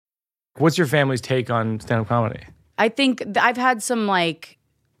What's your family's take on stand-up comedy? I think I've had some like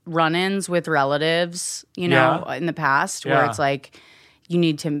run-ins with relatives, you know, in the past where it's like you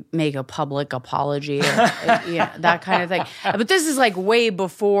need to make a public apology or that kind of thing. But this is like way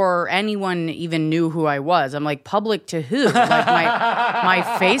before anyone even knew who I was. I'm like, public to who? Like my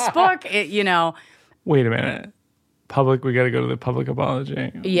Facebook, you know. Wait a minute. Public, we got to go to the public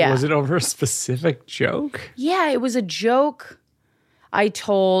apology. Yeah. Was it over a specific joke? Yeah, it was a joke I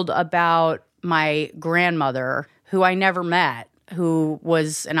told about my grandmother, who I never met, who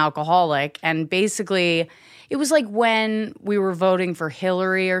was an alcoholic. And basically, it was like when we were voting for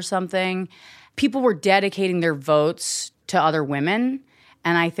Hillary or something, people were dedicating their votes to other women.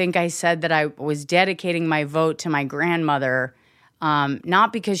 And I think I said that I was dedicating my vote to my grandmother,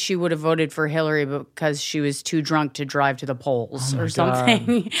 not because she would have voted for Hillary, but because she was too drunk to drive to the polls or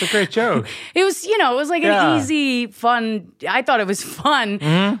something. It's a great joke. It was, you know, it was like an easy, fun. I thought it was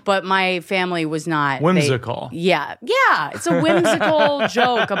fun, but my family was not. Whimsical. Yeah. It's a whimsical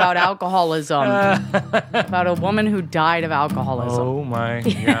joke about alcoholism, about a woman who died of alcoholism. Oh, my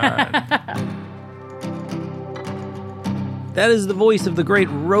God. That is the voice of the great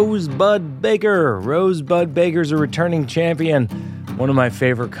Rosebud Baker. Rosebud Baker's a returning champion, one of my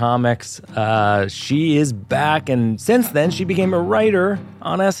favorite comics. She is back, and since then, she became a writer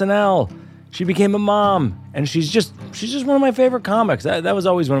on SNL. She became a mom, and she's just one of my favorite comics. That was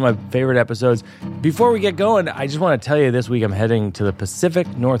always one of my favorite episodes. Before we get going, I just want to tell you this week I'm heading to the Pacific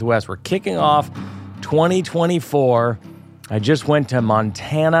Northwest. We're kicking off 2024. I just went to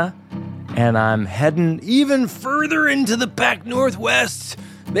Montana, and I'm heading even further into the Pac Northwest.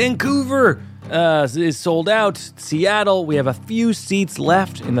 Vancouver is sold out. Seattle, we have a few seats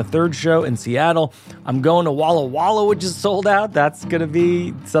left in the third show in Seattle. I'm going to Walla Walla, which is sold out. That's going to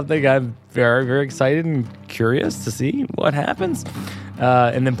be something I'm very, very excited and curious to see what happens.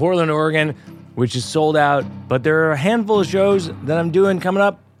 And then Portland, Oregon, which is sold out. But there are a handful of shows that I'm doing coming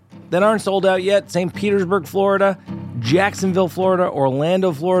up that aren't sold out yet. St. Petersburg, Florida, Jacksonville, Florida,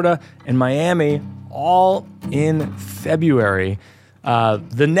 Orlando, Florida, and Miami, all in February.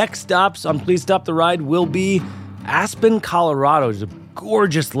 The next stops on Please Stop the Ride will be Aspen, Colorado. It's a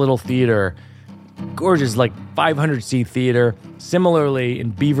gorgeous little theater. Gorgeous, like 500-seat theater. Similarly,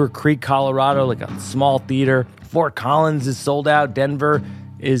 in Beaver Creek, Colorado, like a small theater. Fort Collins is sold out. Denver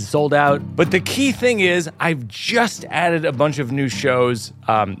is sold out. But the key thing is I've just added a bunch of new shows.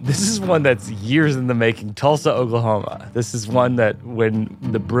 This is one that's years in the making, Tulsa, Oklahoma. This is one that when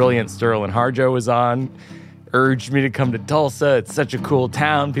the brilliant Sterling Harjo was on, urged me to come to Tulsa. It's such a cool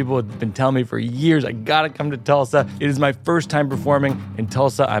town. People have been telling me for years, I gotta come to Tulsa. It is my first time performing in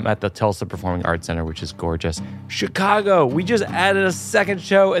Tulsa. I'm at the Tulsa Performing Arts Center, which is gorgeous. Chicago, we just added a second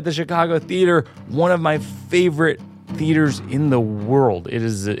show at the Chicago Theater, one of my favorite theaters in the world. It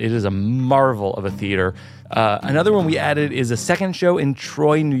is a marvel of a theater. Another one we added is a second show in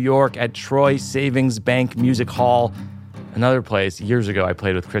Troy, New York at Troy Savings Bank Music Hall. Another place, years ago, I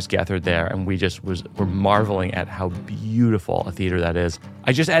played with Chris Gethard there, and we just were marveling at how beautiful a theater that is.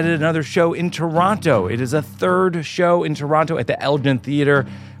 I just added another show in Toronto. It is a third show in Toronto at the Elgin Theater,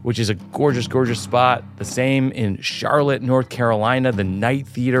 which is a gorgeous, gorgeous spot. The same in Charlotte, North Carolina, the Night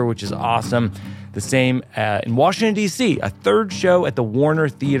Theater, which is awesome. The same in Washington, D.C., a third show at the Warner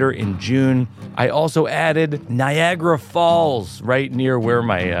Theater in June. I also added Niagara Falls, right near where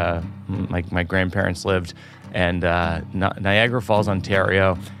my grandparents lived, and Niagara Falls,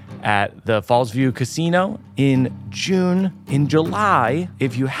 Ontario, at the Falls View Casino in June. In July,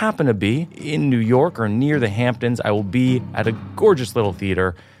 if you happen to be in New York or near the Hamptons, I will be at a gorgeous little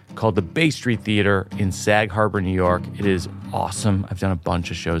theater called the Bay Street Theater in Sag Harbor, New York. It is awesome. I've done a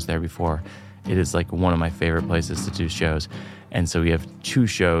bunch of shows there before. It is like one of my favorite places to do shows. And so we have two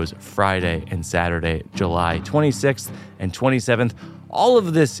shows, Friday and Saturday, July 26th and 27th. All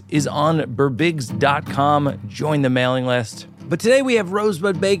of this is on burbigs.com. Join the mailing list. But today we have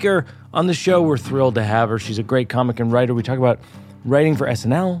Rosebud Baker on the show. We're thrilled to have her. She's a great comic and writer. We talk about writing for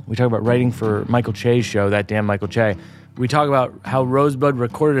SNL. We talk about writing for Michael Che's show, That Damn Michael Che. We talk about how Rosebud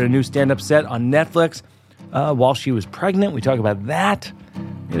recorded a new stand-up set on Netflix while she was pregnant. We talk about that.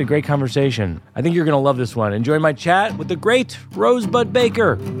 We had a great conversation. I think you're going to love this one. Enjoy my chat with the great Rosebud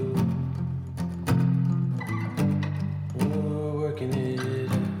Baker.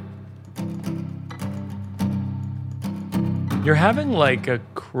 You're having like a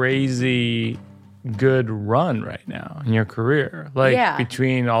crazy good run right now in your career. Like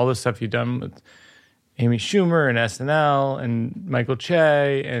between all the stuff you've done with Amy Schumer and SNL and Michael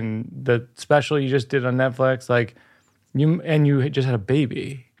Che and the special you just did on Netflix, like you just had a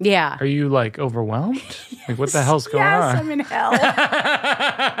baby. Yeah. Are you like overwhelmed? Like what the hell's going on? Yes, I'm in hell.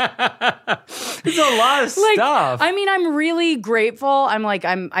 It's a lot of stuff. I mean, I'm really grateful.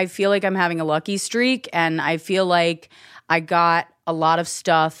 I feel like I'm having a lucky streak, and I feel like I got a lot of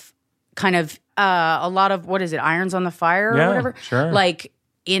stuff, kind of a lot of, what is it, irons on the fire or whatever? Sure. Like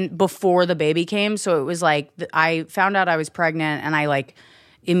before the baby came. So it was like, I found out I was pregnant, and I like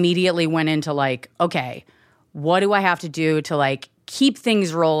immediately went into like, okay, what do I have to do to like keep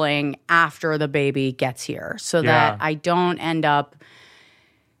things rolling after the baby gets here so that I don't end up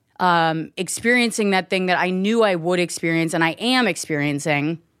experiencing that thing that I knew I would experience and I am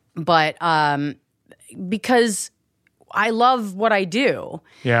experiencing, but because I love what I do.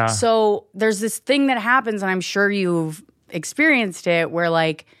 Yeah. So there's this thing that happens, and I'm sure you've experienced it, where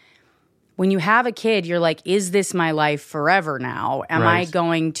like when you have a kid, you're like, is this my life forever now? Am I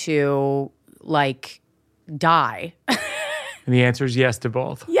going to like die? And the answer is yes to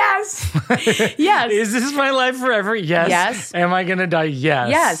both. Yes. Yes. Is this my life forever? Yes. Yes. Am I going to die?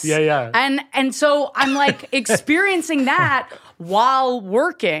 Yes. Yes. Yeah. And so I'm like experiencing that while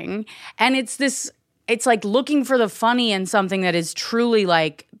working. And it's like looking for the funny in something that is truly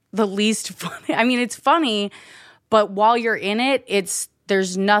like the least funny. I mean, it's funny, but while you're in it,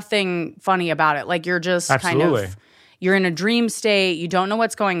 there's nothing funny about it. Like you're just kind of, you're in a dream state. You don't know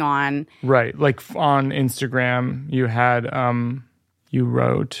what's going on. Right. Like on Instagram, you had, you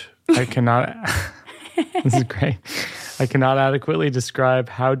wrote, I cannot, this is great. I cannot adequately describe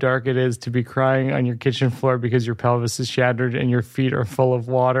how dark it is to be crying on your kitchen floor because your pelvis is shattered and your feet are full of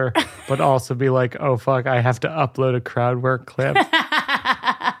water, but also be like, oh, fuck, I have to upload a crowd work clip.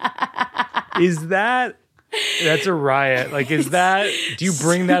 That's a riot. Like, do you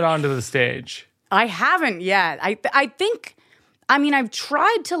bring that onto the stage? I haven't yet. I think, I mean, I've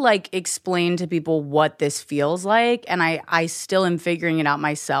tried to like explain to people what this feels like, and I still am figuring it out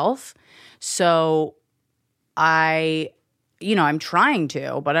myself. So I'm trying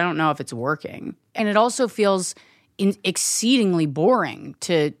to, but I don't know if it's working. And it also feels exceedingly boring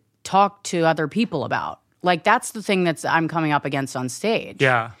to talk to other people about. Like, that's the thing I'm coming up against on stage.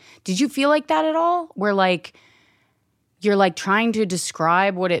 Yeah. Did you feel like that at all? Where like, you're like trying to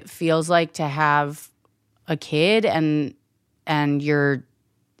describe what it feels like to have a kid, and you're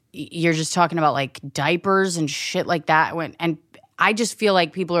just talking about like diapers and shit like that. And I just feel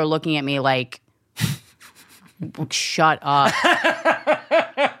like people are looking at me like, shut up.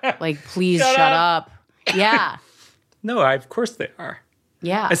 Like, please shut up. Yeah. No, of course they are.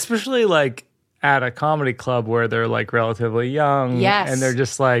 Yeah. Especially like at a comedy club where they're like relatively young. Yes. And they're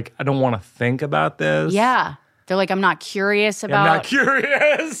just like, I don't want to think about this. Yeah. They're like, I'm not curious about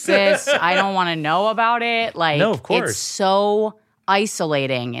this. I don't want to know about it. Like, no, of course. It's so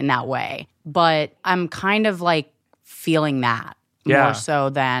isolating in that way. But I'm kind of like feeling that more so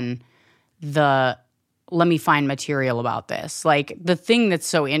than let me find material about this. Like, the thing that's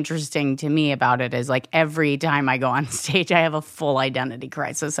so interesting to me about it is like every time I go on stage, I have a full identity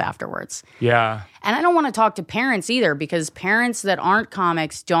crisis afterwards. Yeah. And I don't want to talk to parents either, because parents that aren't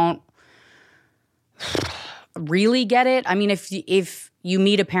comics don't really get it. I mean, if you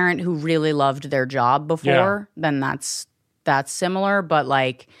meet a parent who really loved their job before, then that's similar. But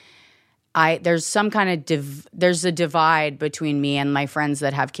like, there's some kind of there's a divide between me and my friends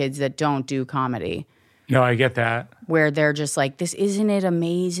that have kids that don't do comedy. No, I get that. Where they're just like, isn't it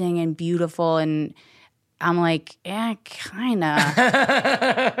amazing and beautiful? And I'm like, yeah, kind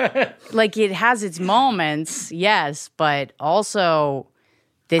of. Like, it has its moments, yes, but also,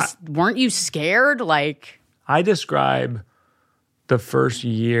 weren't you scared? Like, I describe the first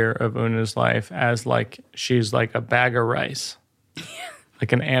year of Una's life as like she's like a bag of rice.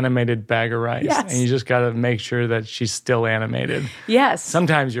 Like an animated bag of rice. Yes. And you just got to make sure that she's still animated. Yes.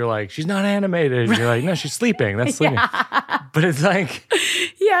 Sometimes you're like, she's not animated. You're like, no, she's sleeping. That's sleeping. But it's like,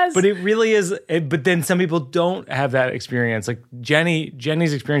 yes. But it really is. But then some people don't have that experience. Like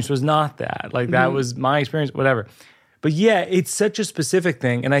Jenny's experience was not that. Like that was my experience, whatever. But yeah, it's such a specific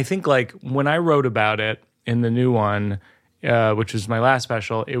thing. And I think like when I wrote about it in the new one, which was my last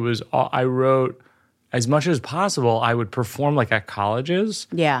special, I wrote, as much as possible, I would perform like at colleges.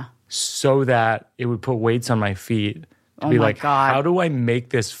 Yeah. So that it would put weights on my feet to be like, God. How do I make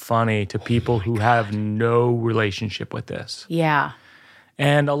this funny to people who have no relationship with this? Yeah.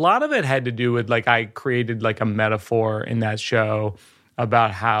 And a lot of it had to do with like, I created like a metaphor in that show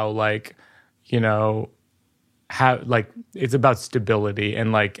about how like, how like it's about stability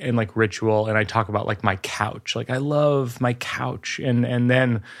and like ritual. And I talk about like my couch. Like I love my couch. And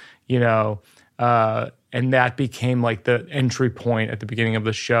then, and that became like the entry point at the beginning of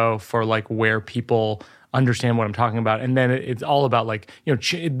the show for like where people understand what I'm talking about. And then it's all about like,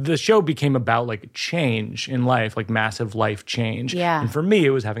 the show became about like change in life, like massive life change. Yeah. And for me,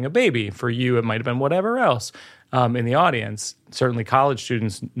 it was having a baby. For you, it might have been whatever else in the audience. Certainly college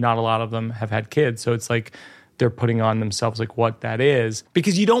students, not a lot of them have had kids. So it's like they're putting on themselves like what that is.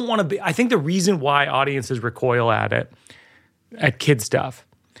 Because you don't want to be, I think the reason why audiences recoil at kid stuff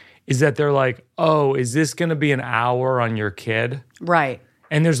is that they're like, oh, is this going to be an hour on your kid? Right.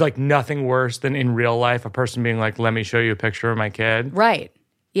 And there's like nothing worse than in real life, a person being like, let me show you a picture of my kid. Right.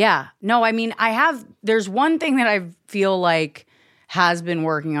 Yeah. No, I mean, there's one thing that I feel like has been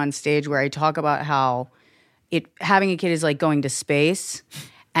working on stage where I talk about how having a kid is like going to space.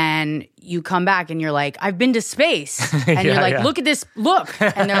 And you come back and you're like, I've been to space. And you're like, look at this, look.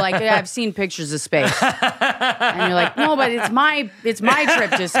 And they're like, yeah, I've seen pictures of space. And you're like, no, but it's my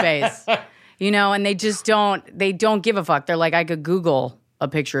trip to space. And they don't give a fuck. They're like, I could Google a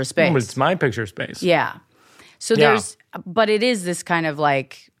picture of space. No, but it's my picture of space. Yeah. So but it is this kind of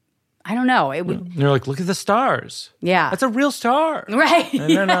like, I don't know. You're like, look at the stars. Yeah. That's a real star. Right.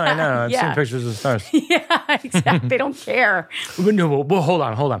 No, I know. I've seen pictures of stars. Yeah, exactly. They don't care. But no, well, hold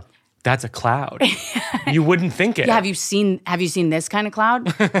on. That's a cloud. You wouldn't think it. Yeah, have you seen this kind of cloud?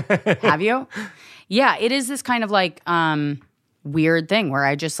 Have you? Yeah, it is this kind of like weird thing where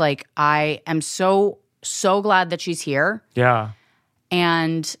I just like, I am so glad that she's here. Yeah.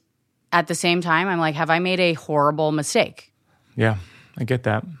 And at the same time, I'm like, have I made a horrible mistake? Yeah, I get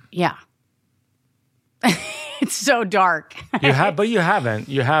that. Yeah. It's so dark. But you haven't.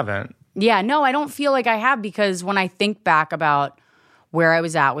 Yeah, no, I don't feel like I have because when I think back about where I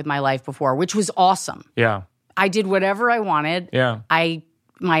was at with my life before, which was awesome. Yeah. I did whatever I wanted. Yeah.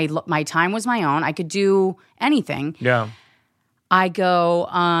 My time was my own. I could do anything. Yeah. I go,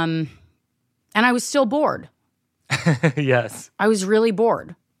 and I was still bored. Yes. I was really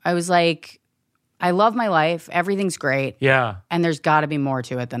bored. I was like, I love my life. Everything's great. Yeah. And there's got to be more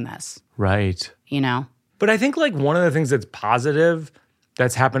to it than this. Right. But I think like one of the things that's positive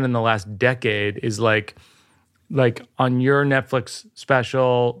that's happened in the last decade is like on your Netflix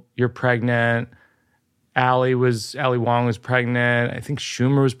special, you're pregnant. Ali Wong was pregnant. I think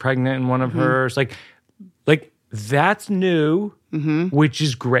Schumer was pregnant in one of hers. Like that's new, which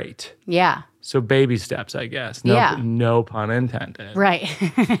is great. Yeah. So baby steps, I guess. No pun intended. Right.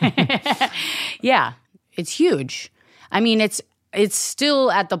 Yeah. It's huge. I mean, it's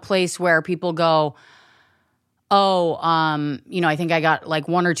still at the place where people go, oh, I think I got like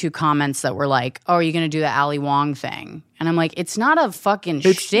one or two comments that were like, oh, are you going to do the Ali Wong thing? And I'm like, it's not a fucking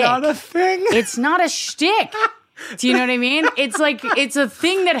shtick. It's not a thing. It's not a shtick. Do you know what I mean? It's like, it's a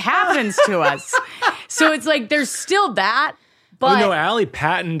thing that happens to us. So it's like, there's still that. But Ali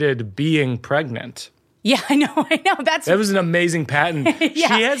patented being pregnant. Yeah, I know. That was an amazing patent.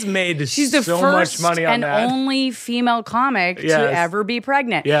 Yeah. She has made She's the so first much money on and that. only female comic to ever be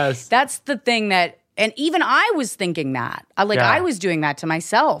pregnant. Yes. That's the thing that, and even I was thinking that. I was doing that to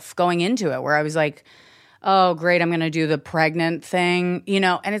myself going into it, where I was like, oh, great, I'm going to do the pregnant thing,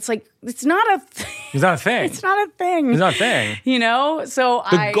 and it's like, it's not a thing. It's not a thing. It's not a thing. It's not a thing. So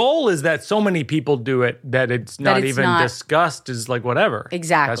the goal is that so many people do it that it's not discussed as like whatever.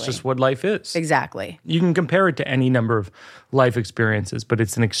 Exactly. That's just what life is. Exactly. You can compare it to any number of life experiences, but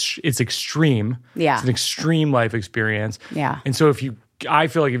it's extreme. Yeah. It's an extreme life experience. Yeah. And so I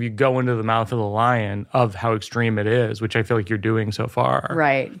feel like if you go into the mouth of the lion of how extreme it is, which I feel like you're doing so far.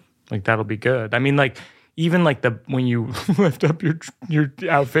 Right. Like that'll be good. I mean, like even like when you lift up your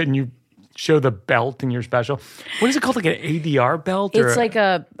outfit and you show the belt in your special. What is it called? Like an ADR belt? It's like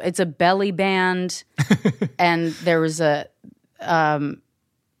it's a belly band, and there was a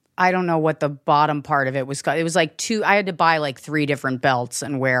I don't know what the bottom part of it was called. It was like I had to buy like 3 different belts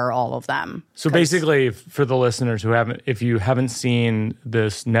and wear all of them. So basically, for the listeners if you haven't seen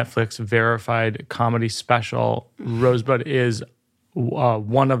this Netflix verified comedy special, Rosebud is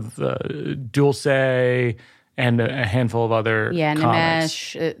one of the Dulce and a handful of other comics.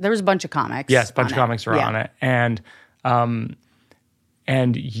 Nimesh. There was a bunch of comics. Yes, a bunch of comics were on it. And in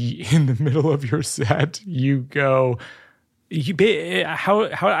the middle of your set, you go, how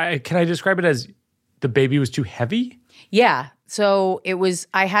can I describe it as the baby was too heavy? Yeah. So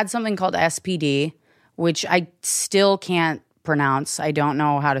I had something called SPD, which I still can't pronounce. I don't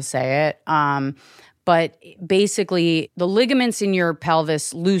know how to say it. But basically, the ligaments in your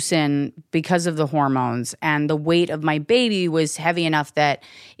pelvis loosen because of the hormones, and the weight of my baby was heavy enough that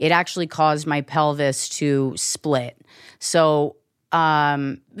it actually caused my pelvis to split. So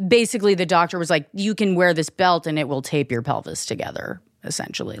basically, the doctor was like, you can wear this belt and it will tape your pelvis together,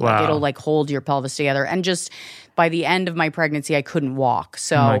 essentially. Wow. Like it'll like hold your pelvis together. And just by the end of my pregnancy, I couldn't walk.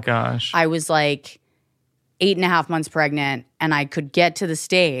 So oh my gosh. I was like, 8.5 months pregnant and I could get to the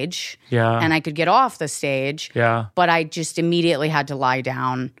stage and I could get off the stage. Yeah. But I just immediately had to lie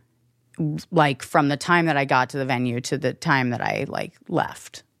down, like from the time that I got to the venue to the time that I like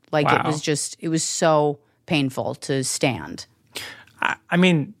left. Like Wow. it was so painful to stand. I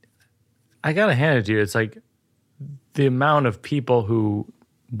mean, I got to hand it to you. It's like the amount of people who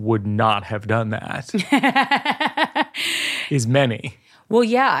would not have done that is many. Well,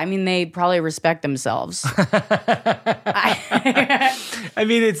 yeah. I mean, they probably respect themselves. I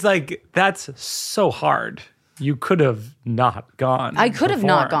mean, it's like, that's so hard. You could have not gone. I could have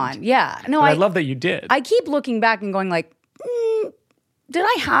not gone. Yeah. No, but I love that you did. I keep looking back and going like, did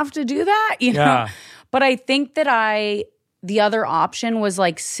I have to do that? You know? Yeah. But I think that the other option was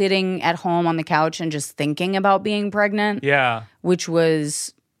like sitting at home on the couch and just thinking about being pregnant. Yeah. Which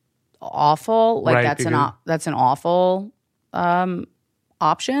was awful. Like Right, that's an awful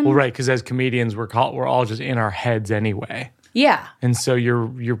option. Well, right, because as comedians, we're all just in our heads anyway. Yeah. And so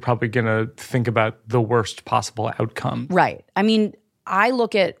you're probably going to think about the worst possible outcome. Right. I mean, I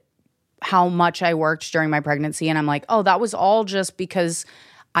look at how much I worked during my pregnancy and I'm like, oh, that was all just because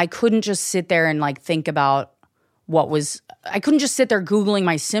I couldn't just sit there and like think about I couldn't just sit there Googling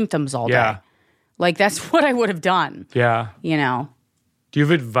my symptoms all day. Like that's what I would have done. Yeah. You know? Do you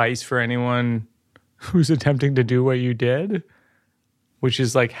have advice for anyone who's attempting to do what you did? Which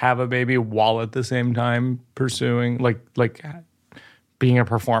is like have a baby while at the same time pursuing, like being a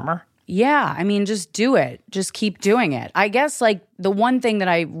performer? Yeah, I mean, just do it. Just keep doing it. I guess like the one thing that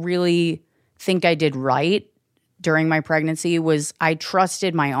I really think I did right during my pregnancy was I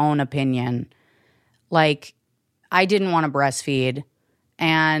trusted my own opinion. Like I didn't want to breastfeed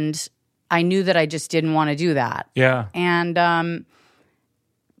and I knew that I just didn't want to do that. Yeah. And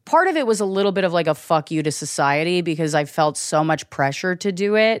part of it was a little bit of like a fuck you to society because I felt so much pressure to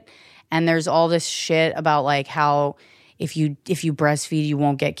do it. And there's all this shit about like how if you breastfeed, you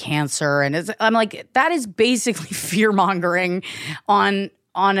won't get cancer. And I'm like, that is basically fear mongering on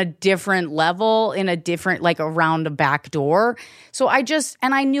a different level, in a different, like around a back door. So I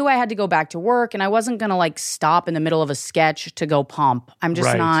knew I had to go back to work and I wasn't going to like stop in the middle of a sketch to go pump. I'm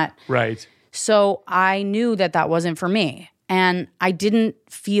just not. Right. So I knew that wasn't for me. And I didn't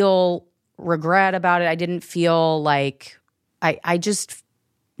feel regret about it. I didn't feel like I just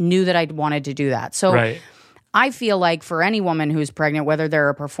knew that I wanted to do that. So right. I feel like for any woman who's pregnant, whether they're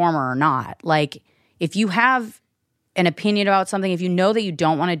a performer or not, like if you have an opinion about something, if you know that you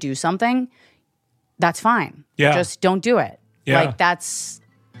don't want to do something, that's fine. Yeah. Just don't do it. Yeah. Like that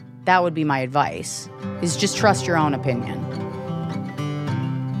would be my advice, is just trust your own opinion.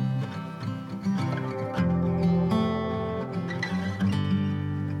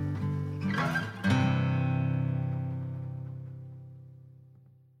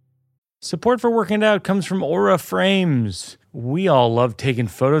 Support for Working It Out comes from Aura Frames. We all love taking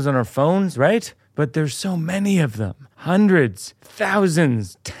photos on our phones, right? But there's so many of them. Hundreds,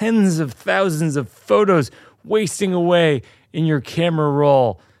 thousands, tens of thousands of photos wasting away in your camera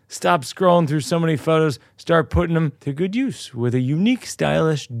roll. Stop scrolling through so many photos. Start putting them to good use with a unique,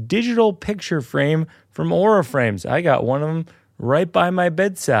 stylish digital picture frame from Aura Frames. I got one of them right by my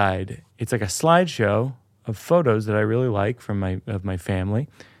bedside. It's like a slideshow of photos that I really like of my family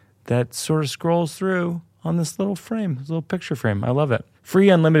that sort of scrolls through on this little frame, this little picture frame. I love it. Free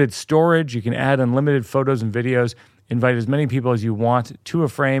unlimited storage. You can add unlimited photos and videos. Invite as many people as you want to a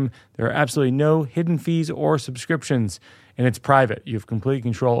frame. There are absolutely no hidden fees or subscriptions, and it's private. You have complete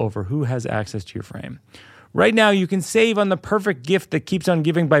control over who has access to your frame. Right now, you can save on the perfect gift that keeps on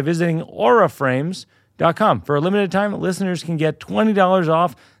giving by visiting auraframes.com. For a limited time, listeners can get $20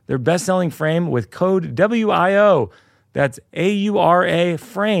 off their best-selling frame with code WIO. That's AURA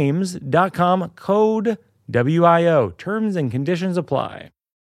frames.com, code WIO. Terms and conditions apply.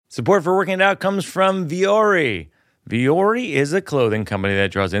 Support for Working It Out comes from Viore. Viore is a clothing company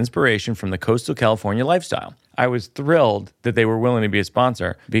that draws inspiration from the coastal California lifestyle. I was thrilled that they were willing to be a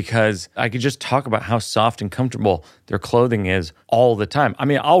sponsor because I could just talk about how soft and comfortable their clothing is all the time. I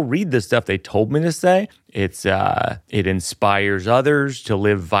mean, I'll read the stuff they told me to say. It inspires others to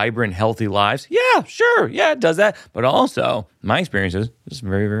live vibrant, healthy lives. Yeah, sure. Yeah, it does that. But also, my experience is just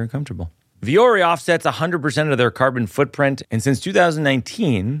very, very comfortable. Viore offsets 100% of their carbon footprint. And since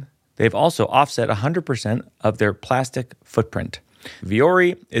 2019, they've also offset 100% of their plastic footprint.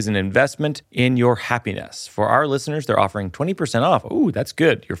 Viore is an investment in your happiness. For our listeners, they're offering 20% off. Ooh, that's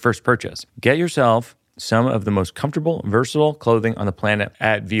good. Your first purchase. Get yourself some of the most comfortable, versatile clothing on the planet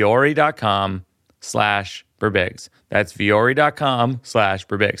at viore.com/Birbigs. That's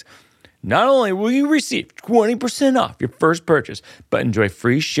viore.com/Birbigs. Not only will you receive 20% off your first purchase, but enjoy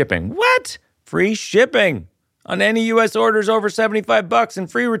free shipping. What? Free shipping on any U.S. orders over $75 and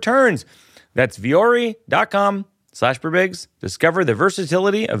free returns. That's Vuori.com/Birbigs. Discover the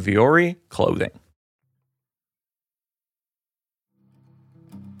versatility of Vuori clothing.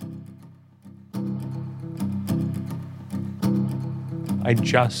 I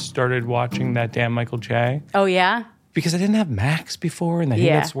just started watching that damn Michael J. Oh, yeah? Because I didn't have Max before, and I think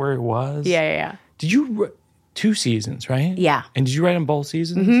that's where it was. Yeah. Did you... 2 seasons, right? Yeah. And did you write on both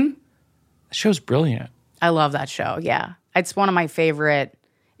seasons? Mm-hmm. The show's brilliant. I love that show, yeah. It's one of my favorite...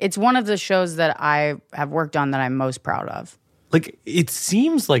 It's one of the shows that I have worked on that I'm most proud of. Like, it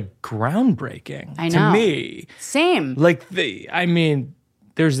seems like groundbreaking I know. to me. Same. Like,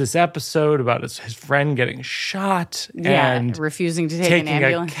 there's this episode about his friend getting shot and refusing to take an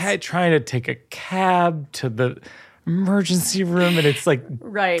ambulance. Trying to take a cab to the emergency room, and it's like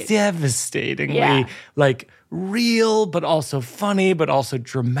devastatingly like real, but also funny, but also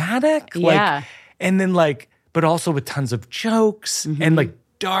dramatic. Yeah. Like, and then but also with tons of jokes and like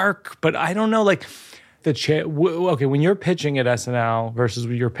dark, but I don't know, like okay, when you're pitching at SNL versus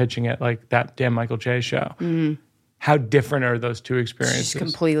when you're pitching at like that damn Michael J show, how different are those two experiences? Just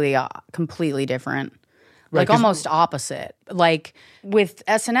completely different. Right, like almost opposite. Like with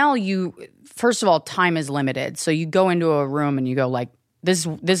SNL, first of all, time is limited. So you go into a room and you go like, this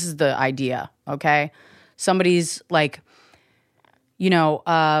is the idea, okay? Somebody's like,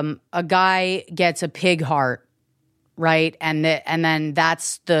 a guy gets a pig heart, right? And then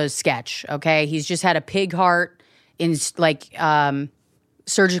that's the sketch, okay? He's just had a pig heart in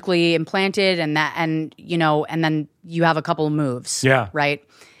surgically implanted, and then you have a couple of moves, right?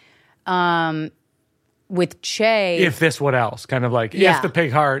 With Che, if this, what else? Kind of like if the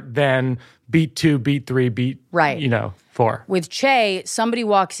pig heart, then beat 2, beat 3, beat 4. With Che, somebody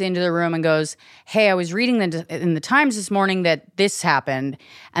walks into the room and goes, "Hey, I was reading in the Times this morning that this happened,"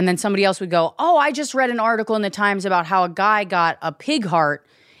 and then somebody else would go, "Oh, I just read an article in the Times about how a guy got a pig heart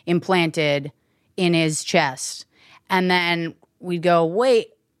implanted in his chest," and then we'd go, "Wait."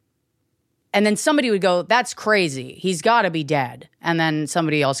 And then somebody would go, "That's crazy. He's got to be dead." And then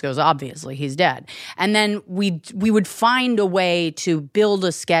somebody else goes, "Obviously, he's dead." And then we would find a way to build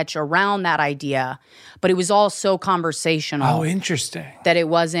a sketch around that idea, but it was all so conversational. Oh, interesting. That it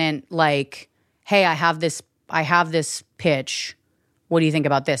wasn't like, "Hey, I have this pitch. What do you think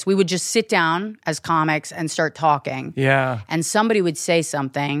about this?" We would just sit down as comics and start talking. Yeah. And somebody would say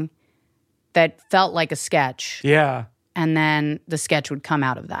something that felt like a sketch. Yeah. And then the sketch would come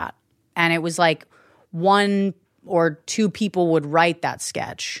out of that. And it was like 1 or 2 people would write that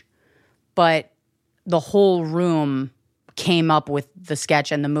sketch, but the whole room came up with the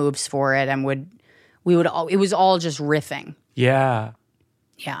sketch and the moves for it, and it was all just riffing. Yeah.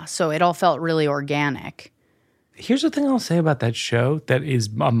 Yeah, so it all felt really organic. Here's the thing I'll say about that show that is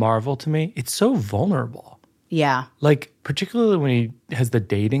a marvel to me. It's so vulnerable. Yeah. Like, particularly when he has the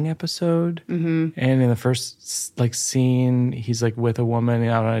dating episode, and in the first scene, he's like with a woman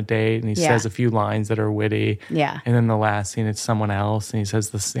out on a date, and he says a few lines that are witty. Yeah. And then the last scene, it's someone else, and he says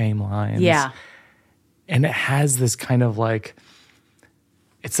the same lines. Yeah. And it has this kind of like,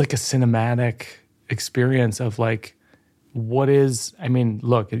 it's like a cinematic experience of like, what is, I mean,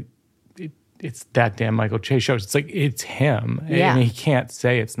 look, it's that damn Michael Che show. It's like, it's him. Yeah. And he can't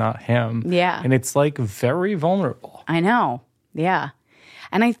say it's not him. Yeah. And it's like very vulnerable. I know. Yeah.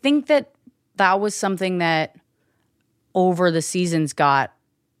 And I think that was something that over the seasons got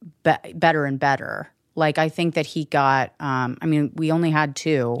better and better. Like, I think that he got, we only had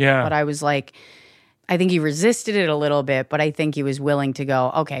 2. Yeah. But I was like, I think he resisted it a little bit, but I think he was willing to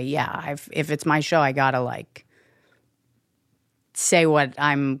go, okay, yeah, if it's my show, I gotta like say what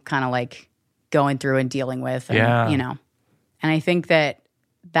I'm kind of like going through and dealing with, and, and I think that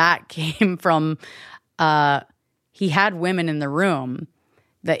came from, he had women in the room,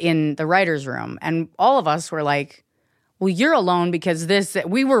 in the writer's room, and all of us were like, well, you're alone because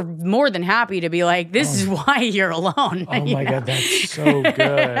we were more than happy to be like, this is why you're alone. Oh my God, that's so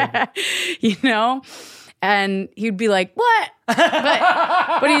good. And he'd be like, what? But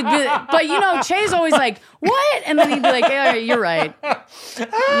Che's always like, what? And then he'd be like, yeah, you're right.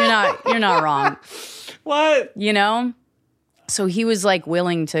 You're not wrong. What? So he was like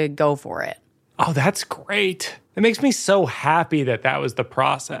willing to go for it. Oh, that's great. It makes me so happy that was the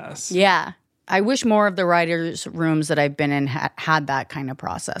process. Yeah. I wish more of the writers' rooms that I've been in had that kind of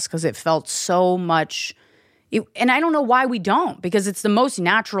process, because it felt so much. And I don't know why we don't, because it's the most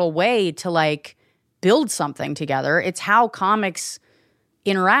natural way to like build something together. It's how comics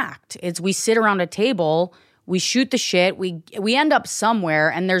interact. We sit around a table, we shoot the shit, we end up somewhere,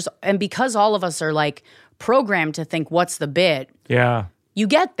 and because all of us are like programmed to think, what's the bit? Yeah. You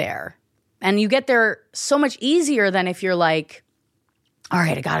get there. And you get there so much easier than if you're like, all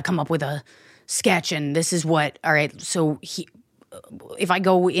right, I got to come up with a sketch and this is what, all right, so if I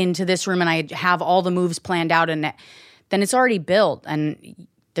go into this room and I have all the moves planned out and then it's already built and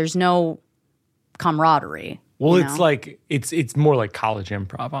there's no camaraderie. Well, it's like, it's more like college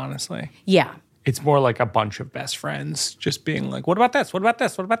improv, honestly. Yeah. It's more like a bunch of best friends just being like, what about this? What about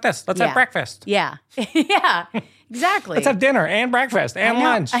this? What about this? Let's have breakfast. Yeah. Yeah, exactly. Let's have dinner and breakfast and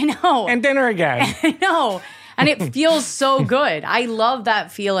lunch. I know. And dinner again. I know. And it feels so good. I love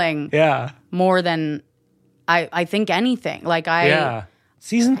that feeling more than I think anything. Like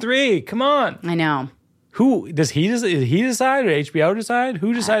Season 3, come on. I know. Who did he decide or HBO decide?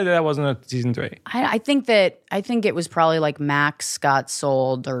 Who decided that wasn't a season 3? I think it was probably like Max got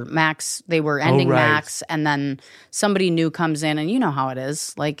sold or Max, they were ending Max and then somebody new comes in and you know how it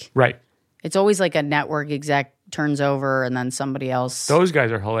is. Like it's always like a network exec turns over and then somebody else. Those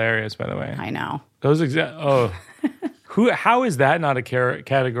guys are hilarious, by the way. I know. How is that not a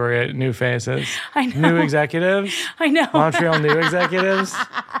category at New Faces? I know. New executives? I know. Montreal new executives?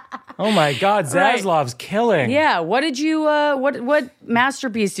 Oh my God, Zaslav's killing. Yeah, what did you what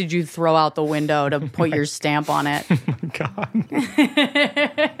masterpiece did you throw out the window to put your stamp on it? Oh my God.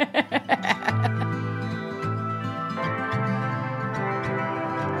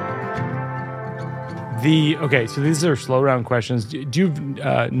 So these are slow round questions. Do you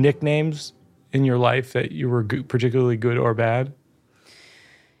have nicknames in your life that you were particularly good or bad?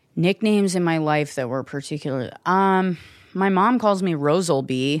 Nicknames in my life that were particularly my mom calls me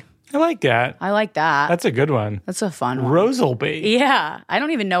Rosebud. I like that. I like that. That's a good one. That's a fun one. Rosebud. Yeah. I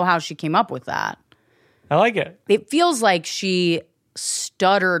don't even know how she came up with that. I like it. It feels like she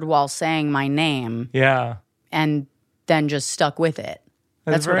stuttered while saying my name. Yeah. And then just stuck with it.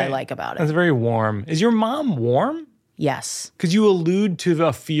 That's what I like about it. That's very warm. Is your mom warm? Yes. Could you allude to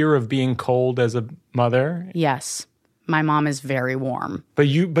the fear of being cold as a mother? Yes. My mom is very warm. But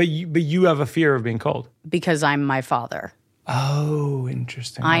you have a fear of being cold. Because I'm my father. Oh,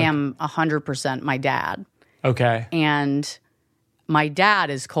 interesting. I am 100% my dad. Okay. And my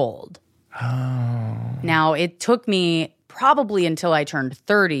dad is cold. Oh. Now, it took me probably until I turned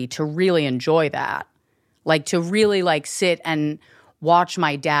 30 to really enjoy that. Like, to really, like, sit and watch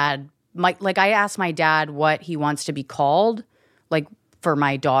my dad. I asked my dad what he wants to be called, like, for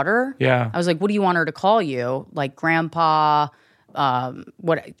my daughter. Yeah. I was like, what do you want her to call you? Like, grandpa,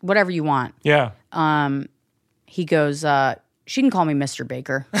 whatever you want. Yeah. He goes, she can call me Mr.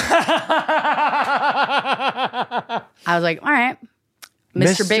 Baker. I was like, all right.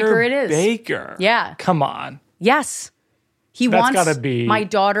 Mr. Baker it is. Baker. Yeah. Come on. Yes. He That's wants gotta be... my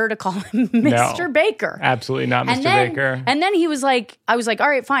daughter to call him Mr. Baker. Absolutely not Mr. Baker. And then he was like, I was like, all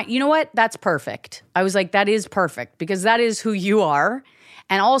right, fine. You know what? That's perfect. I was like, that is perfect because that is who you are.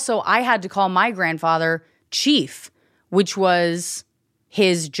 And also I had to call my grandfather Chief, which was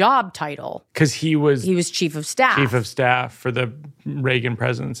his job title. Because he was chief of staff. Chief of staff for the Reagan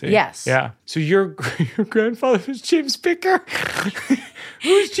presidency. Yes. Yeah. So your grandfather was James Picker?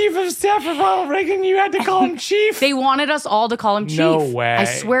 Who's chief of staff for Ronald Reagan? You had to call him chief? They wanted us all to call him Chief. No way. I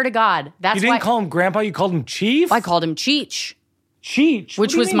swear to God. That's you didn't call him Grandpa, you called him Chief? I called him Cheech. Cheech?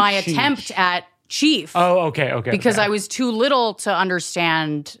 Which was my attempt at Chief. Oh, okay. Because I was too little to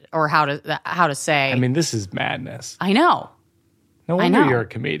understand or how to say. I mean, this is madness. I know. No wonder you're a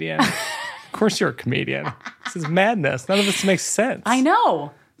comedian. Of course you're a comedian. This is madness. None of this makes sense. I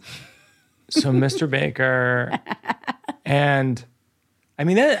know. So Mr. Baker and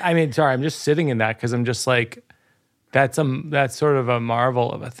sorry, I'm just sitting in that because I'm just like, that's sort of a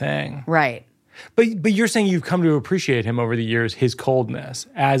marvel of a thing. Right. But you're saying you've come to appreciate him over the years, his coldness,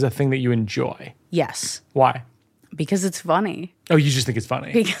 as a thing that you enjoy. Yes. Why? Because it's funny. Oh, you just think it's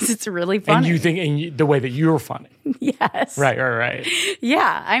funny? Because it's really funny. And you think the way that you're funny. Yes. Right.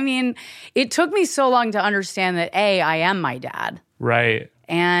 Yeah. I mean, it took me so long to understand that, A, I am my dad. Right.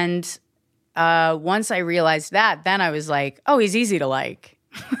 And once I realized that, then I was like, oh, he's easy to like.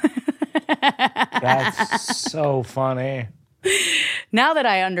 That's so funny. Now that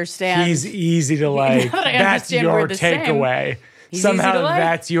I understand. He's easy to like. That's your takeaway. Somehow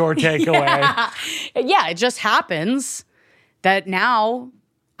that's your takeaway. Yeah, it just happens that now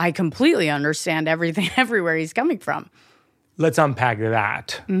I completely understand everything, everywhere he's coming from. Let's unpack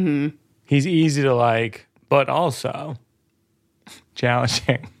that. Mm-hmm. He's easy to like, but also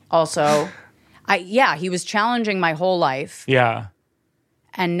challenging. Also, he was challenging my whole life. Yeah.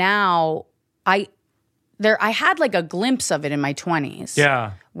 And now I had like a glimpse of it in my 20s.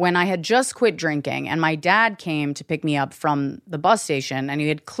 Yeah. When I had just quit drinking and my dad came to pick me up from the bus station and he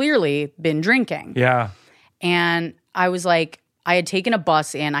had clearly been drinking. Yeah. And I was like, I had taken a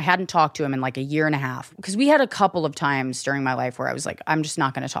bus in. I hadn't talked to him in like a year and a half because we had a couple of times during my life where I was like, I'm just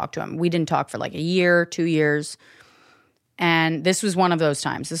not going to talk to him. We didn't talk for like a year, 2 years. And this was one of those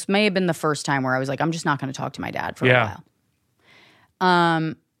times. This may have been the first time where I was like, I'm just not going to talk to my dad for a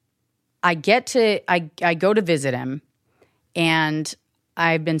while. I go to visit him, and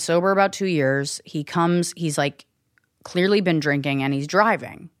I've been sober about 2 years. He comes, he's like clearly been drinking and he's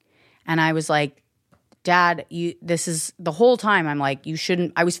driving. And I was like, Dad, this is the whole time I'm like, you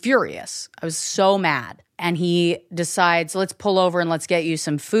shouldn't. I was furious. I was so mad. And he decides, let's pull over and let's get you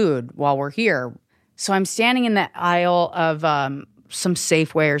some food while we're here. So I'm standing in the aisle of some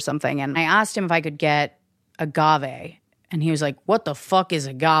Safeway or something. And I asked him if I could get agave. And he was like, what the fuck is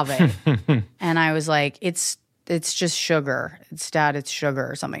agave? And I was like, it's just sugar. It's sugar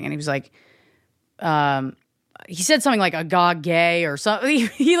or something. And he was like, he said something like agave or something.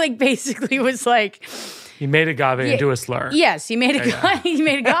 He like basically was like, he made agave into a slur. Yes, he made he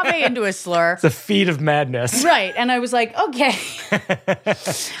made agave into a slur. It's a feat of madness. Right. And I was like, okay.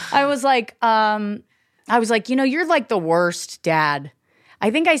 I was like, you're like the worst dad. I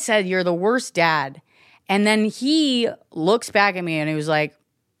think I said you're the worst dad. And then he looks back at me and he was like,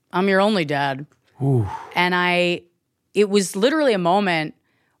 I'm your only dad. Ooh. And it was literally a moment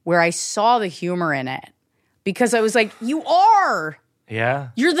where I saw the humor in it. Because I was like, you are. Yeah.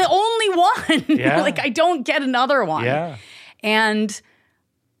 You're the only one. Yeah. Like, I don't get another one. Yeah. And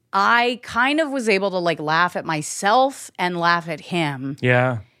I kind of was able to like laugh at myself and laugh at him.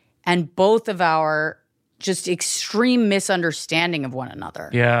 Yeah. And both of our just extreme misunderstanding of one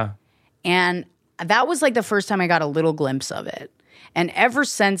another. Yeah. And that was like the first time I got a little glimpse of it. And ever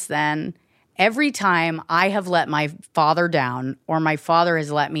since then, every time I have let my father down or my father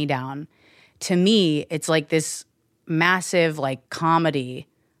has let me down, to me, it's like this massive like comedy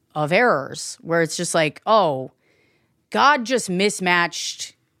of errors where it's just like, oh, God just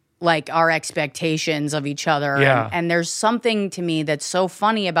mismatched like our expectations of each other. Yeah. And there's something to me that's so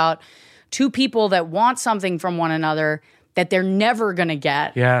funny about two people that want something from one another that they're never going to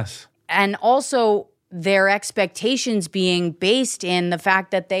get. Yes. And also their expectations being based in the fact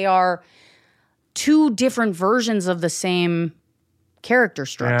that they are two different versions of the same character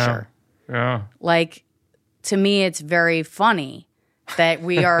structure. Yeah. Like, to me, it's very funny that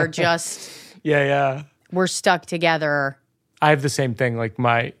we are just, we're stuck together. I have the same thing. Like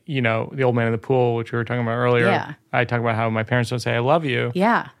the old man in the pool, which we were talking about earlier. Yeah. I talk about how my parents don't say, I love you.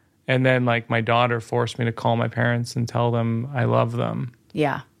 Yeah. And then like my daughter forced me to call my parents and tell them I love them.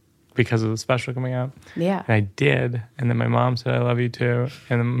 Yeah. Because of the special coming out. Yeah. And I did. And then my mom said, I love you too.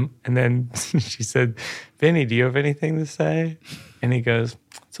 And then she said, Vinny, do you have anything to say? And he goes,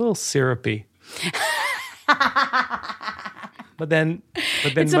 it's a little syrupy. But then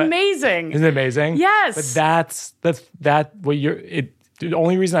it's amazing. Isn't it amazing? Yes. But the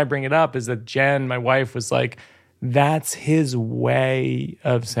only reason I bring it up is that Jen, my wife, was like, that's his way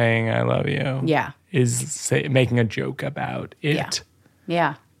of saying I love you. Yeah. Is making a joke about it.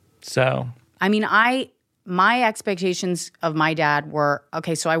 Yeah. So, I mean, my expectations of my dad were,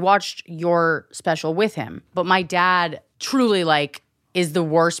 okay, so I watched your special with him, but my dad truly like is the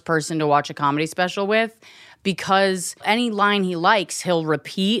worst person to watch a comedy special with because any line he likes, he'll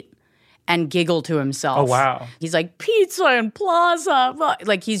repeat and giggle to himself. Oh, wow. He's like, pizza and plaza.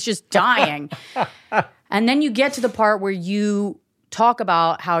 Like, he's just dying. And then you get to the part where you talk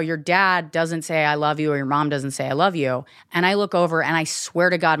about how your dad doesn't say I love you or your mom doesn't say I love you. And I look over and I swear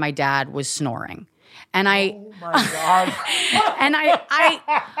to God, my dad was snoring. And oh my God. And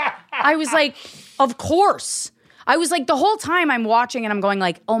I was like, of course. I was like, the whole time I'm watching and I'm going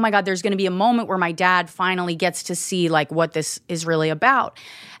like, oh my God, there's going to be a moment where my dad finally gets to see like what this is really about.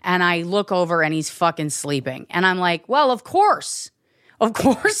 And I look over and he's fucking sleeping. And I'm like, well, of course. Of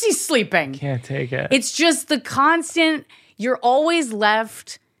course he's sleeping. Can't take it. It's just the constant, you're always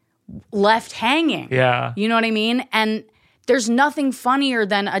left hanging. Yeah. You know what I mean? And there's nothing funnier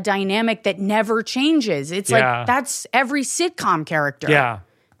than a dynamic that never changes. It's like, that's every sitcom character. Yeah.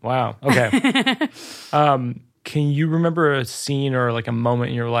 Wow. Okay. Can you remember a scene or like a moment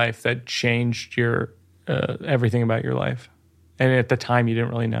in your life that changed your everything about your life? And at the time you didn't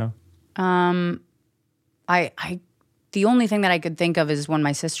really know? The only thing that I could think of is when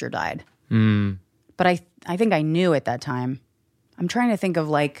my sister died. But I think I knew at that time. I'm trying to think of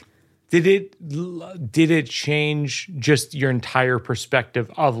like... Did it change just your entire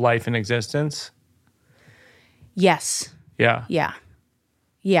perspective of life and existence? Yes. Yeah. Yeah.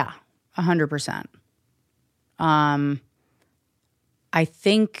 Yeah. 100%. I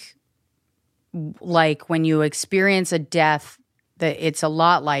think like when you experience a death, that it's a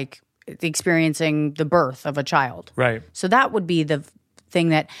lot like experiencing the birth of a child. Right. So that would be the thing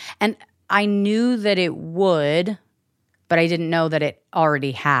that, and I knew that it would, but I didn't know that it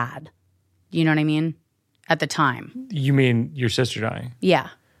already had. You know what I mean? At the time. You mean your sister dying? Yeah.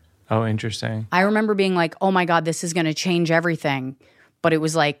 Oh, interesting. I remember being like, oh my God, this is going to change everything. But it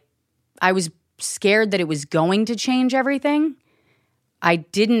was like, I was scared that it was going to change everything. I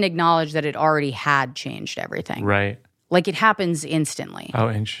didn't acknowledge that it already had changed everything. Right. Like it happens instantly. Oh,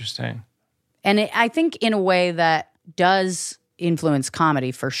 interesting. And I think in a way that does influence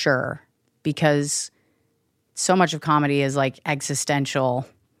comedy for sure, because so much of comedy is like existential.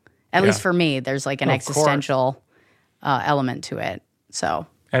 At least for me, there's like an existential element to it. So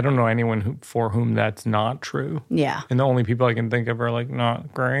I don't know anyone for whom that's not true. yeah. And the only people I can think of are like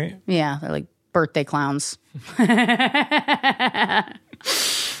not great. Yeah, they're like birthday clowns.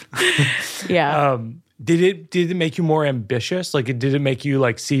 Yeah. Did it make you more ambitious? Like, did it make you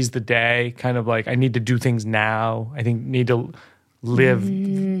like seize the day? Kind of like, I need to do things now. I think need to live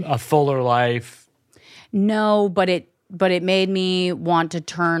a fuller life. No, but it made me want to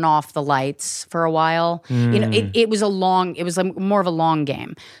turn off the lights for a while. You know, it was like more of a long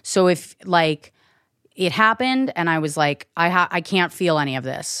game. So if like it happened and I was like, I can't feel any of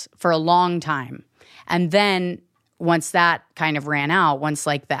this for a long time. And then once that kind of ran out, once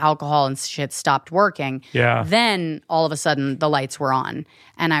like the alcohol and shit stopped working, then all of a sudden the lights were on.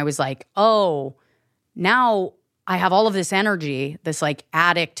 And I was like, oh, now I have all of this energy, this like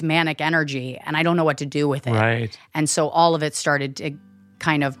addict manic energy, and I don't know what to do with it. Right. And so all of it started to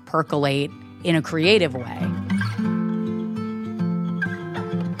kind of percolate in a creative way.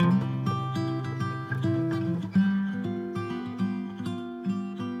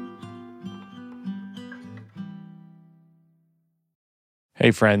 Hey,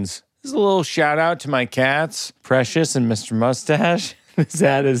 friends. This is a little shout out to my cats, Precious and Mr. Mustache. This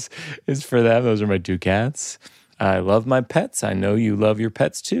ad is for them. Those are my two cats. I love my pets. I know you love your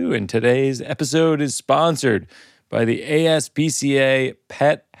pets too. And today's episode is sponsored by the ASPCA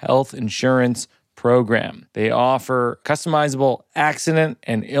Pet Health Insurance Program. They offer customizable accident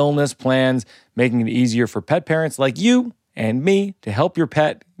and illness plans, making it easier for pet parents like you and me to help your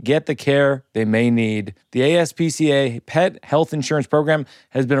pet get the care they may need. The ASPCA Pet Health Insurance Program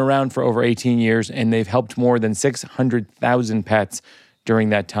has been around for over 18 years, and they've helped more than 600,000 pets during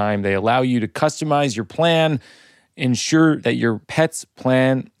that time. They allow you to customize your plan, ensure that your pet's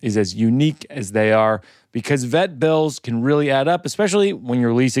plan is as unique as they are, because vet bills can really add up, especially when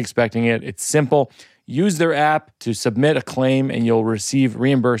you're least expecting it. It's simple. Use their app to submit a claim, and you'll receive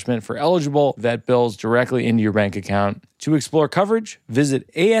reimbursement for eligible vet bills directly into your bank account. To explore coverage, visit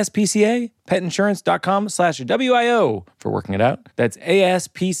aspcapetinsurance.com/WIO for working it out. That's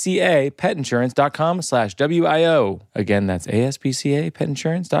aspcapetinsurance.com/WIO. Again, that's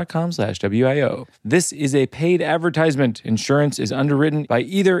aspcapetinsurance.com/WIO. This is a paid advertisement. Insurance is underwritten by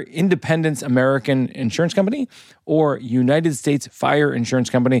either Independence American Insurance Company or United States Fire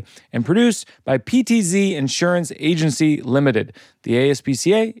Insurance Company and produced by PTZ Insurance Agency Limited. The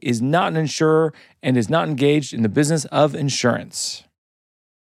ASPCA is not an insurer and is not engaged in the business of insurance.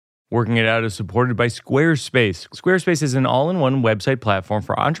 Working It Out is supported by Squarespace. Squarespace is an all-in-one website platform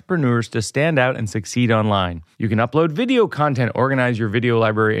for entrepreneurs to stand out and succeed online. You can upload video content, organize your video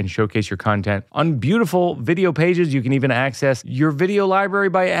library, and showcase your content. On beautiful video pages, you can even access your video library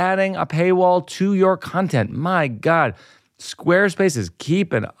by adding a paywall to your content. My God, Squarespace is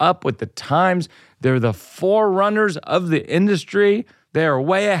keeping up with the times. They're the forerunners of the industry. They're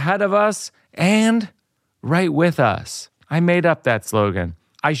way ahead of us and right with us. I made up that slogan.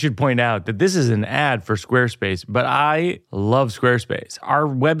 I should point out that this is an ad for Squarespace, but I love Squarespace. Our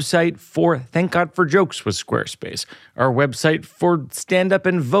website for Thank God for Jokes was Squarespace. Our website for Stand Up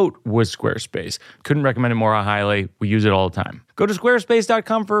and Vote was Squarespace. Couldn't recommend it more highly. We use it all the time. Go to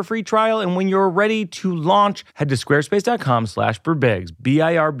squarespace.com for a free trial, and when you're ready to launch, head to squarespace.com/birbigs,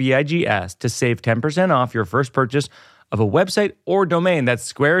 BIRBIGS, to save 10% off your first purchase of a website or domain.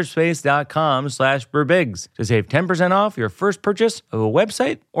 That's squarespace.com/birbigs to save 10% off your first purchase of a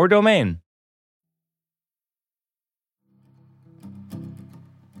website or domain.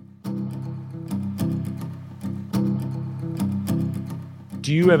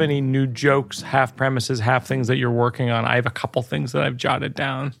 Do you have any new jokes, half premises, half things that you're working on? I have a couple things that I've jotted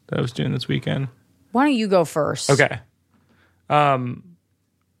down that I was doing this weekend. Why don't you go first? Okay.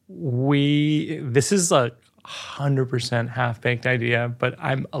 This is a 100% half-baked idea, but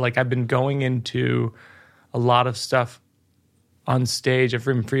I've been going into a lot of stuff on stage. I've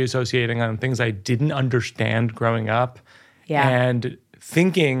been free associating on things I didn't understand growing up. Yeah. And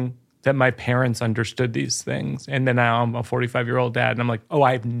thinking that my parents understood these things. And then now I'm a 45-year-old dad, and I'm like, oh,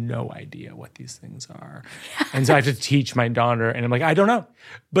 I have no idea what these things are. And so I have to teach my daughter, and I'm like, I don't know.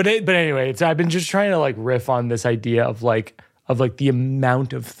 But anyway, I've been just trying to like riff on this idea of the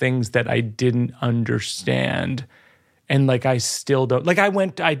amount of things that I didn't understand. And like, I still don't, like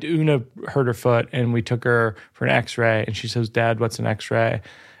Una hurt her foot, and we took her for an x-ray, and she says, Dad, what's an x-ray?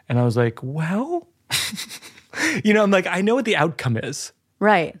 And I was like, well, I'm like, I know what the outcome is.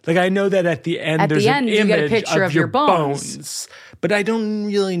 Right. Like, I know that at the end, there's an you get a image picture of your bones. But I don't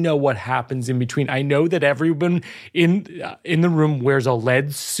really know what happens in between. I know that everyone in the room wears a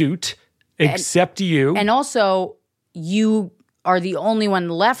lead suit except you. And also, you are the only one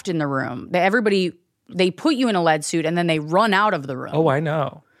left in the room. They put you in a lead suit, and then they run out of the room. Oh, I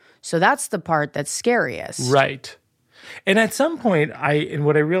know. So that's the part that's scariest. Right. And at some point,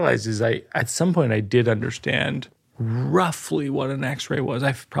 what I realized is at some point I did understand roughly what an x-ray was.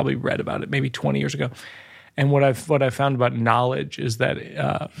 I've probably read about it maybe 20 years ago. And what I found about knowledge is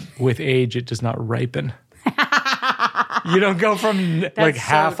that with age, it does not ripen. You don't go from like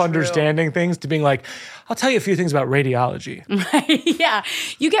half understanding things to being like, I'll tell you a few things about radiology. Yeah.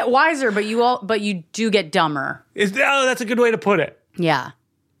 You get wiser, but you do get dumber. That's a good way to put it. Yeah.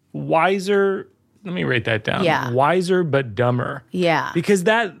 Wiser. Let me write that down. Yeah. Wiser but dumber. Yeah. Because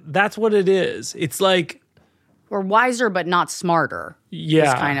that's what it is. It's like, or wiser but not smarter.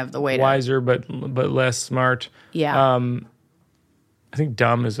 Yeah. Is kind of the way to. Wiser but less smart. Yeah. I think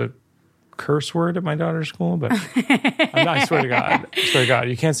dumb is a curse word at my daughter's school, but I swear to God.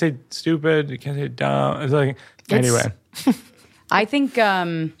 You can't say stupid. You can't say dumb. It's like, anyway. I think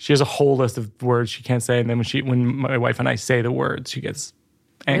she has a whole list of words she can't say, and then when my wife and I say the words, she gets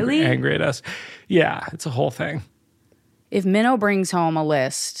angry at us. Yeah, it's a whole thing. If Minnow brings home a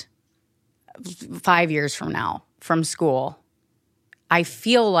list 5 years from now from school, I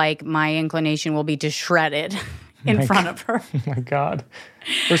feel like my inclination will be to shred it in front of her. Oh my God.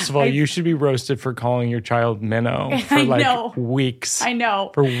 First of all, you should be roasted for calling your child Minnow for weeks. I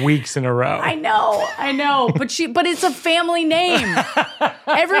know. For weeks in a row. I know. But it's a family name.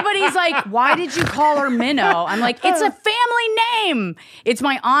 Everybody's like, why did you call her Minnow? I'm like, it's a family name. It's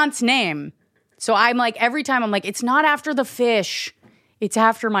my aunt's name. So I'm like, every time I'm like, it's not after the fish. It's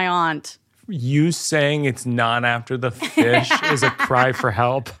after my aunt. You saying it's not after the fish is a cry for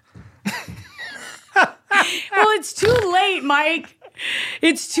help. Well, it's too late, Mike.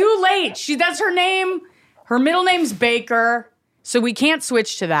 It's too late. That's her name. Her middle name's Baker. So we can't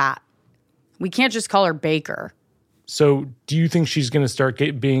switch to that. We can't just call her Baker. So do you think she's going to start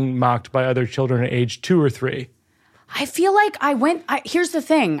being mocked by other children at age 2 or 3? I feel like here's the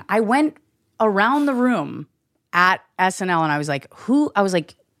thing. I went around the room at SNL and I was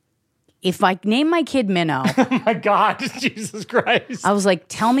like, if I name my kid Minnow. Oh my God, Jesus Christ. I was like,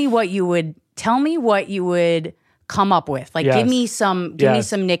 tell me what you would come up with. Like, give me some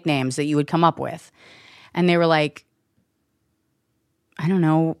nicknames that you would come up with. And they were like, I don't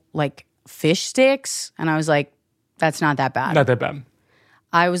know, like fish sticks. And I was like, that's not that bad. Not that bad.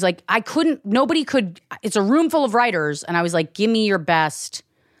 I was like, nobody could, it's a room full of writers. And I was like, give me your best.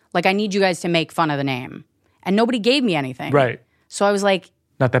 Like, I need you guys to make fun of the name. And nobody gave me anything. Right. So I was like,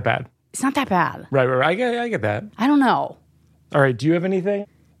 not that bad. It's not that bad. Right. I get that. I don't know. All right. Do you have anything?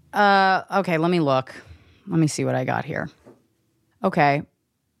 Okay, let me look. Let me see what I got here. Okay.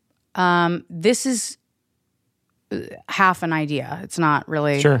 This is half an idea. It's not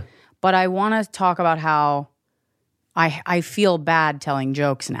really. Sure. But I want to talk about how I feel bad telling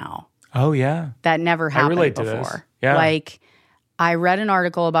jokes now. Oh, yeah. That never happened before. To this. Yeah. Like, I read an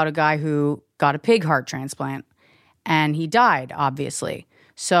article about a guy who got a pig heart transplant, and he died, obviously.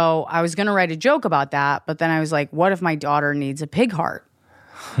 So I was going to write a joke about that, but then I was like, what if my daughter needs a pig heart?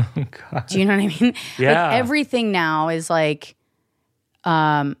 God. Do you know what I mean? Yeah. Like, everything now is like,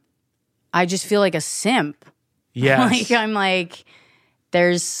 I just feel like a simp. Yes. Like, I'm like,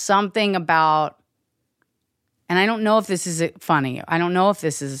 there's something about, and I don't know if this is funny. I don't know if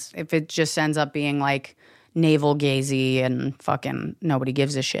it just ends up being like navel gazy and fucking nobody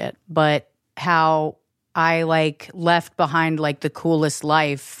gives a shit. But how I like left behind like the coolest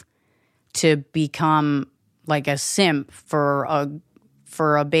life to become like a simp for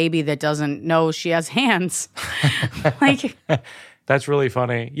a baby that doesn't know she has hands. Like, that's really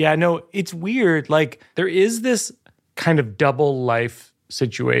funny. Yeah, no, it's weird. Like, there is this kind of double life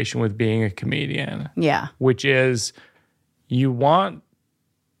situation with being a comedian. Yeah. Which is, you want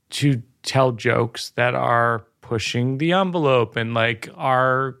to tell jokes that are pushing the envelope and like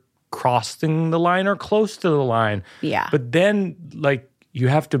are crossing the line or close to the line. Yeah. But then, like, you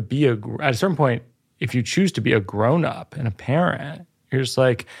have to be at a certain point, if you choose to be a grown-up and a parent, you're just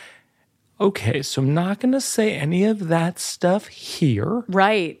like, okay, so I'm not going to say any of that stuff here.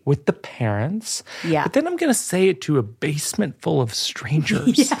 Right. With the parents. Yeah. But then I'm going to say it to a basement full of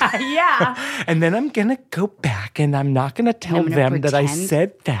strangers. Yeah. And then I'm going to go back and I'm not going to tell them that I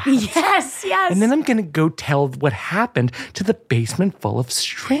said that. Yes. And then I'm going to go tell what happened to the basement full of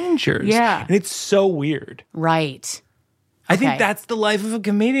strangers. Yeah. And it's so weird. Right. I think that's the life of a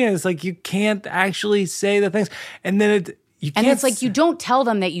comedian. It's like you can't actually say the things. And then you can't. And it's like you don't tell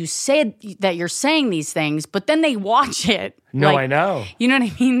them that you said that you're saying these things, but then they watch it. No, like, I know. You know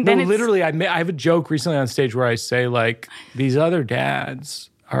what I mean? No, literally, I have a joke recently on stage where I say, like, these other dads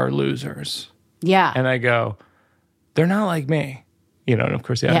are losers. Yeah. And I go, they're not like me. You know, and of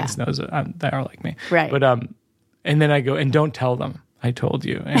course the audience knows that they are like me. Right. But, and then I go, and don't tell them I told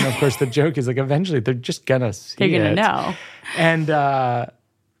you. And of course the joke is like, eventually they're just gonna see They're it. gonna know. And that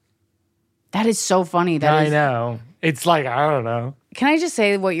is so funny. I know. It's like, I don't know. Can I just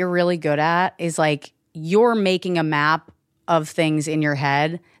say what you're really good at is like you're making a map of things in your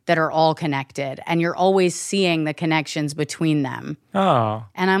head that are all connected and you're always seeing the connections between them. Oh.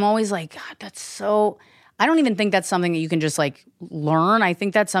 And I'm always like, God, that's so, I don't even think that's something that you can just like learn. I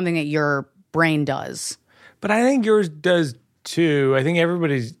think that's something that your brain does. But I think yours does too. I think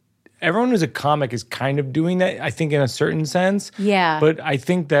everyone who's a comic is kind of doing that, I think, in a certain sense. Yeah. But I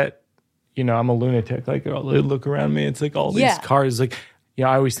think that, you know, I'm a lunatic. Like, I'll look around me. It's like all these cars. Like, you know,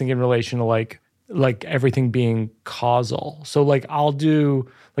 I always think in relation to like everything being causal. So like I'll do,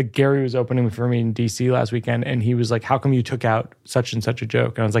 like Gary was opening for me in DC last weekend and he was like, how come you took out such and such a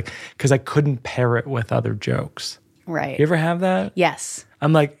joke? And I was like, because I couldn't pair it with other jokes. Right. You ever have that? Yes.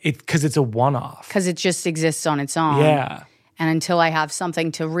 I'm like, because it's a one-off. Because it just exists on its own. Yeah. And until I have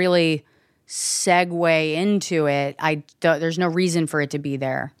something to really segue into it, there's no reason for it to be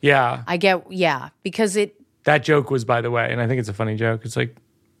there. Yeah. Because it... That joke was, by the way, and I think it's a funny joke, it's like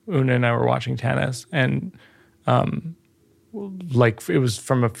Una and I were watching tennis and like it was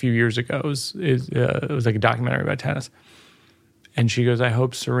from a few years ago. It was like a documentary about tennis. And she goes, I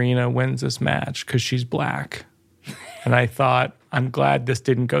hope Serena wins this match because she's black. And I thought, I'm glad this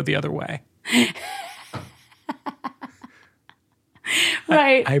didn't go the other way.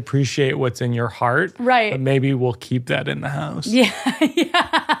 Right. I appreciate what's in your heart. Right. But maybe we'll keep that in the house. Yeah.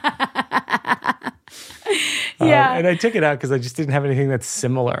 Yeah. And I took it out because I just didn't have anything that's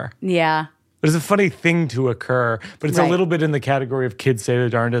similar. Yeah. There's a funny thing to occur, but it's a little bit in the category of kids say the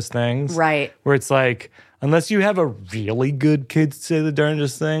darndest things. Right. Where it's like, unless you have a really good kids say the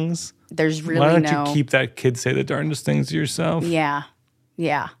darndest things, there's really why don't you keep that kids say the darndest things to yourself? Yeah.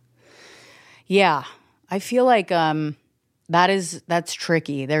 Yeah. Yeah. I feel like that's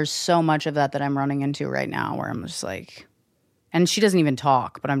tricky. There's so much of that I'm running into right now where I'm just like, and she doesn't even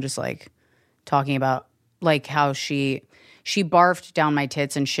talk, but I'm just like talking about like how she barfed down my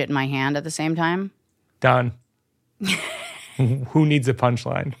tits and shit in my hand at the same time. Done. Who needs a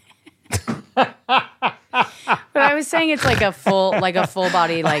punchline? But I was saying it's like a full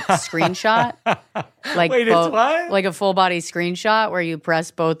body like screenshot. Like wait, it's what? Like a full body screenshot where you press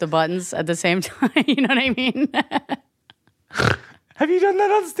both the buttons at the same time. You know what I mean? Have you done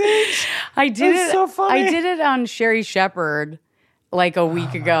that on stage? I did That's it. so funny. I did it on Sherry Shepherd like a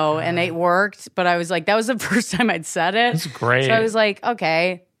week ago, and it worked. But I was like, that was the first time I'd said it. That's great. So I was like,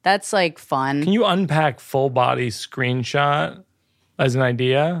 okay, that's like fun. Can you unpack full body screenshot as an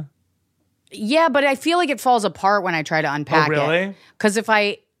idea? Yeah, but I feel like it falls apart when I try to unpack it. Oh, really? Because if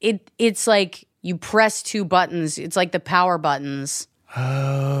it's like you press two buttons. It's like the power buttons.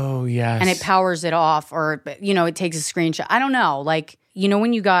 Oh, yes. And it powers it off, or it takes a screenshot. I don't know. Like,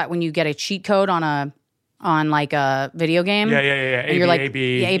 when you get a cheat code on like a video game. Yeah. And you're like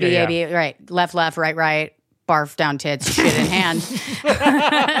A-B, right. Left, right, barf down tits, shit in hand.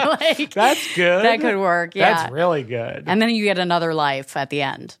 Like, that's good. That could work, yeah. That's really good. And then you get another life at the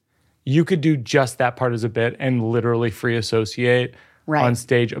end. You could do just that part as a bit and literally free associate on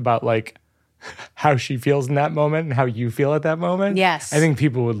stage about like how she feels in that moment and how you feel at that moment. Yes. I think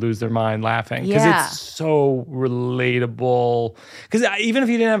people would lose their mind laughing because it's so relatable. Because even if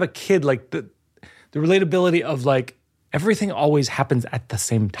you didn't have a kid, like the relatability of like everything always happens at the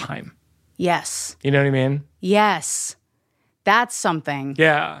same time. Yes. You know what I mean? Yes. That's something.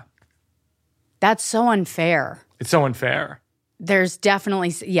 Yeah. That's so unfair. It's so unfair. There's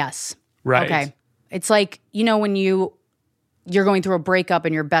definitely, yes. Right. Okay. It's like, when you're going through a breakup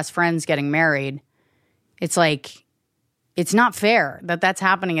and your best friend's getting married, it's like, it's not fair that that's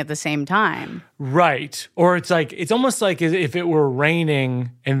happening at the same time. Right. Or it's like, it's almost like if it were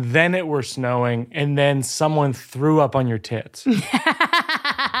raining and then it were snowing and then someone threw up on your tits.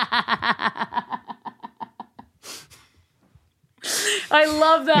 I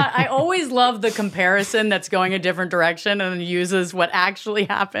love that. I always love the comparison that's going a different direction and then uses what actually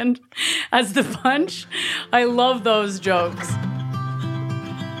happened as the punch. I love those jokes.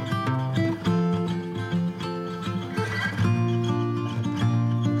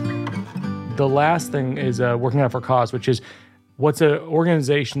 The last thing is working out for cause, which is what's an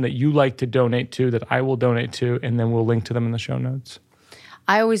organization that you like to donate to that I will donate to, and then we'll link to them in the show notes.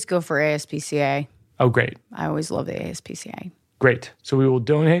 I always go for ASPCA. Oh, great. I always love the ASPCA. Great. So we will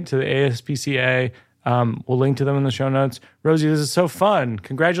donate to the ASPCA. We'll link to them in the show notes. Rosie, this is so fun.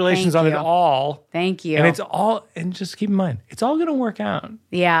 Congratulations on it all. Thank you. And just keep in mind, it's all going to work out.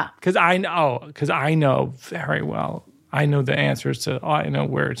 Yeah. Because I know very well. I know the answers to, I know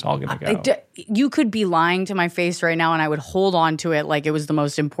where it's all going to go. You could be lying to my face right now and I would hold on to it like it was the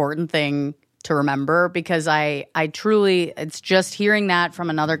most important thing to remember, because I truly, it's just hearing that from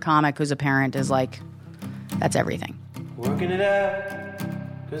another comic who's a parent is like, that's everything. Working it out,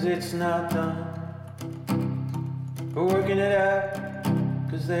 because it's not done. We're working it out,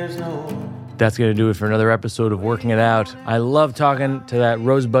 because there's no... That's going to do it for another episode of Working It Out. I love talking to that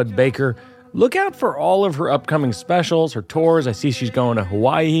Rosebud Baker. Look out for all of her upcoming specials, her tours. I see she's going to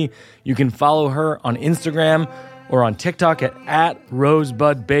Hawaii. You can follow her on Instagram or on TikTok at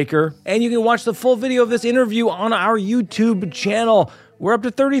Rosebud Baker. And you can watch the full video of this interview on our YouTube channel. We're up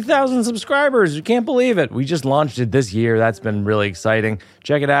to 30,000 subscribers. You can't believe it. We just launched it this year. That's been really exciting.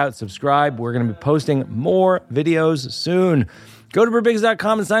 Check it out. Subscribe. We're going to be posting more videos soon. Go to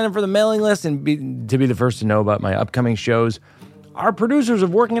birbigs.com and sign up for the mailing list to be the first to know about my upcoming shows. Our producers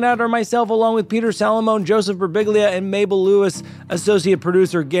of Working It Out are myself, along with Peter Salamone, Joseph Birbiglia, and Mabel Lewis. Associate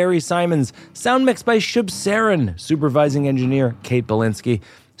producer Gary Simons. Sound mixed by Shub Sarin. Supervising engineer Kate Belinsky.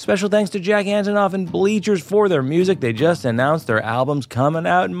 Special thanks to Jack Antonoff and Bleachers for their music. They just announced their album's coming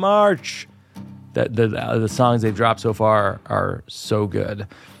out in March. The songs they've dropped so far are so good.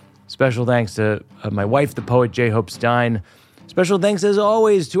 Special thanks to my wife, the poet J-Hope Stein. Special thanks, as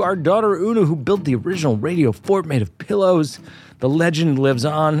always, to our daughter Una, who built the original radio fort made of pillows. The legend lives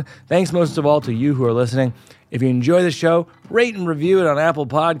on. Thanks most of all to you who are listening. If you enjoy the show, rate and review it on Apple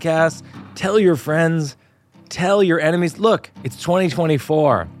Podcasts. Tell your friends. Tell your enemies. Look, it's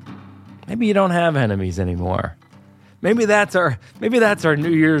 2024. Maybe you don't have enemies anymore. Maybe that's our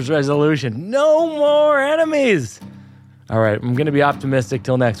New Year's resolution. No more enemies. All right, I'm going to be optimistic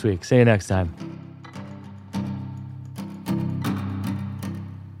till next week. See you next time.